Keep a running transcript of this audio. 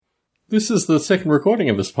This is the second recording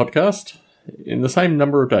of this podcast in the same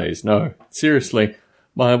number of days. No, seriously,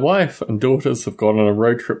 my wife and daughters have gone on a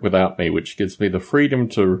road trip without me, which gives me the freedom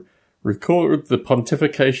to record the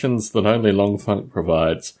pontifications that only Long Funk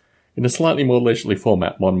provides in a slightly more leisurely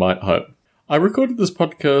format, one might hope. I recorded this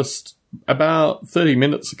podcast about 30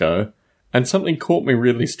 minutes ago, and something caught me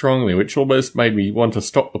really strongly, which almost made me want to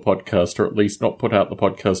stop the podcast, or at least not put out the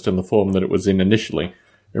podcast in the form that it was in initially.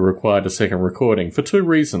 It required a second recording, for two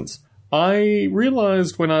reasons. I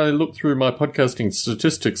realized when I looked through my podcasting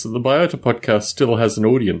statistics that the Biota podcast still has an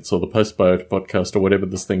audience, or the Post-Biota podcast, or whatever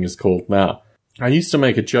this thing is called now. I used to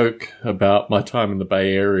make a joke about my time in the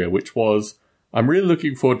Bay Area, which was, I'm really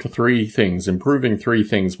looking forward to three things, improving three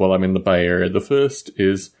things while I'm in the Bay Area. The first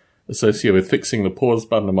is associated with fixing the pause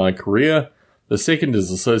button of my career. The second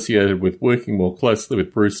is associated with working more closely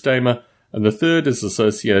with Bruce Damer. And the third is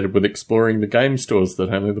associated with exploring the game stores that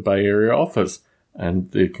only the Bay Area offers.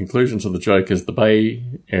 And the conclusion to the joke is the Bay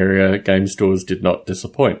Area game stores did not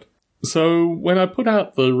disappoint. So when I put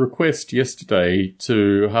out the request yesterday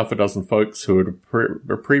to half a dozen folks who had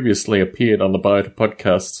previously appeared on the Biota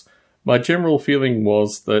podcasts, my general feeling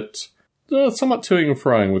was that somewhat toing and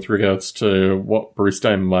froing with regards to what Bruce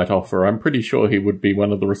Damer might offer. I'm pretty sure he would be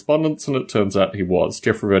one of the respondents, and it turns out he was.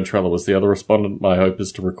 Jeffrey Ventrella was the other respondent. My hope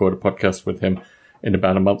is to record a podcast with him in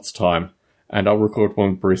about a month's time, and I'll record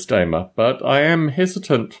one with Bruce Damer. But I am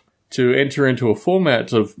hesitant to enter into a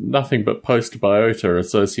format of nothing but post-Biota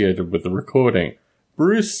associated with the recording.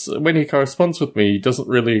 Bruce, when he corresponds with me, doesn't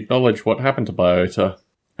really acknowledge what happened to Biota,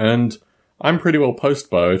 and I'm pretty well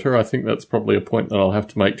post-Biota. I think that's probably a point that I'll have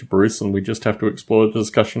to make to Bruce, and we just have to explore the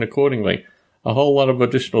discussion accordingly. A whole lot of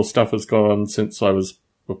additional stuff has gone on since I was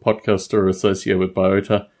a podcaster associated with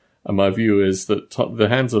Biota, and my view is that the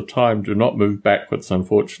hands of time do not move backwards,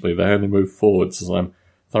 unfortunately. They only move forwards, as I'm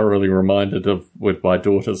thoroughly reminded of with my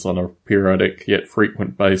daughters on a periodic yet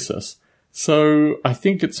frequent basis. So I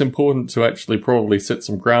think it's important to actually probably set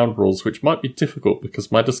some ground rules, which might be difficult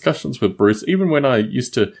because my discussions with Bruce, even when I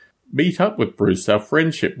used to meet up with Bruce, our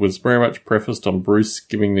friendship was very much prefaced on Bruce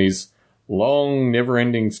giving these long,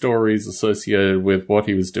 never-ending stories associated with what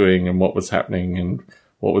he was doing and what was happening and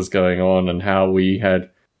what was going on, and how we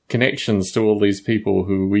had connections to all these people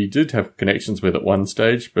who we did have connections with at one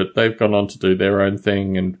stage, but they've gone on to do their own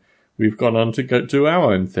thing, and we've gone on to go do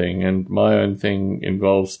our own thing, and my own thing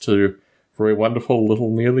involves two very wonderful little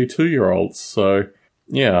nearly 2-year-olds. So,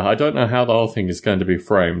 yeah, I don't know how the whole thing is going to be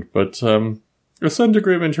framed, but a certain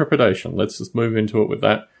degree of interpretation. Let's just move into it with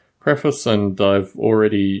that preface, and I've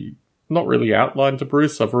already not really outlined to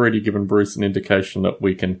Bruce. I've already given Bruce an indication that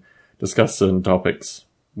we can discuss certain topics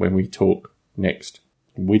when we talk next.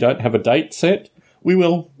 We don't have a date set. We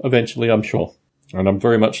will eventually, I'm sure. And I'm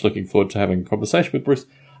very much looking forward to having a conversation with Bruce.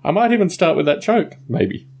 I might even start with that joke,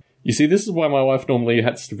 maybe. You see, this is why my wife normally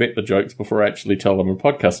has to vet the jokes before I actually tell them in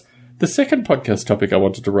podcast. The second podcast topic I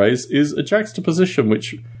wanted to raise is a juxtaposition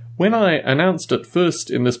which, when I announced it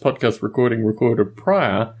first in this podcast recorded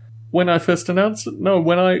prior, when I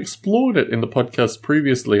explored it in the podcast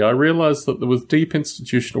previously, I realized that there was deep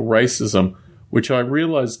institutional racism, which I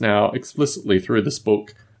realize now explicitly through this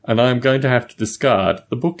book, and I am going to have to discard.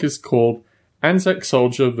 The book is called Anzac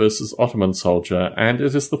Soldier versus Ottoman Soldier, and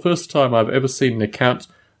it is the first time I've ever seen an account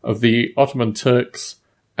of the Ottoman Turks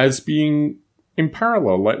as being in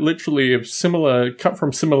parallel, like literally cut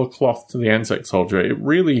from similar cloth to the Anzac Soldier. It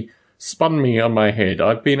really spun me on my head.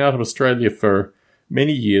 I've been out of Australia for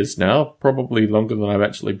many years now, probably longer than I've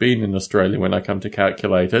actually been in Australia when I come to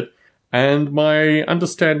calculate it. And my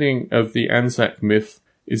understanding of the Anzac myth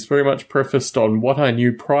is very much prefaced on what I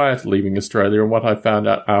knew prior to leaving Australia and what I found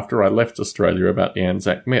out after I left Australia about the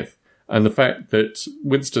Anzac myth. And the fact that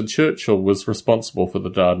Winston Churchill was responsible for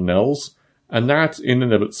the Dardanelles, and that in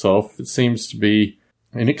and of itself, it seems to be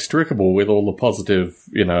inextricable with all the positive,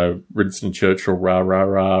 Winston Churchill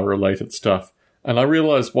rah-rah-rah related stuff. And I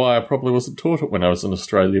realised why I probably wasn't taught it when I was in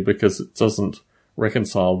Australia, because it doesn't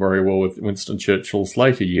reconcile very well with Winston Churchill's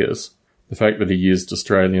later years. The fact that he used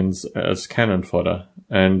Australians as cannon fodder.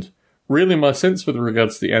 And really my sense with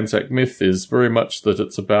regards to the Anzac myth is very much that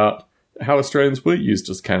it's about how Australians were used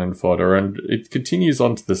as cannon fodder, and it continues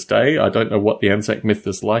on to this day. I don't know what the Anzac myth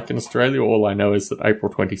is like in Australia. All I know is that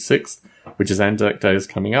April 26th, which is Anzac Day, is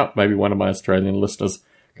coming up. Maybe one of my Australian listeners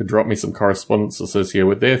could drop me some correspondence associated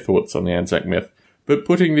with their thoughts on the Anzac myth. But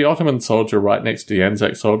putting the Ottoman soldier right next to the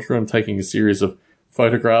Anzac soldier and taking a series of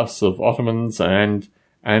photographs of Ottomans and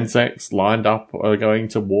Anzacs lined up going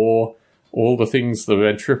to war, all the things, the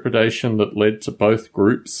intrepidation that led to both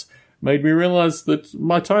groups, made me realise that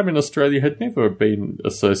my time in Australia had never been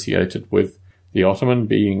associated with the Ottoman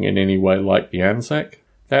being in any way like the Anzac.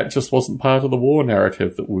 that just wasn't part of the war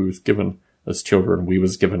narrative that we was given as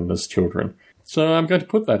children. So I'm going to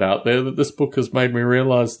put that out there, that this book has made me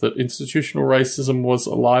realise that institutional racism was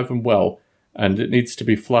alive and well, and it needs to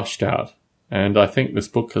be flushed out. And I think this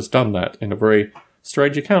book has done that in a very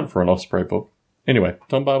strange account for an Osprey book. Anyway,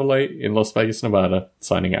 Tom Barbalet in Las Vegas, Nevada,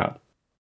 signing out.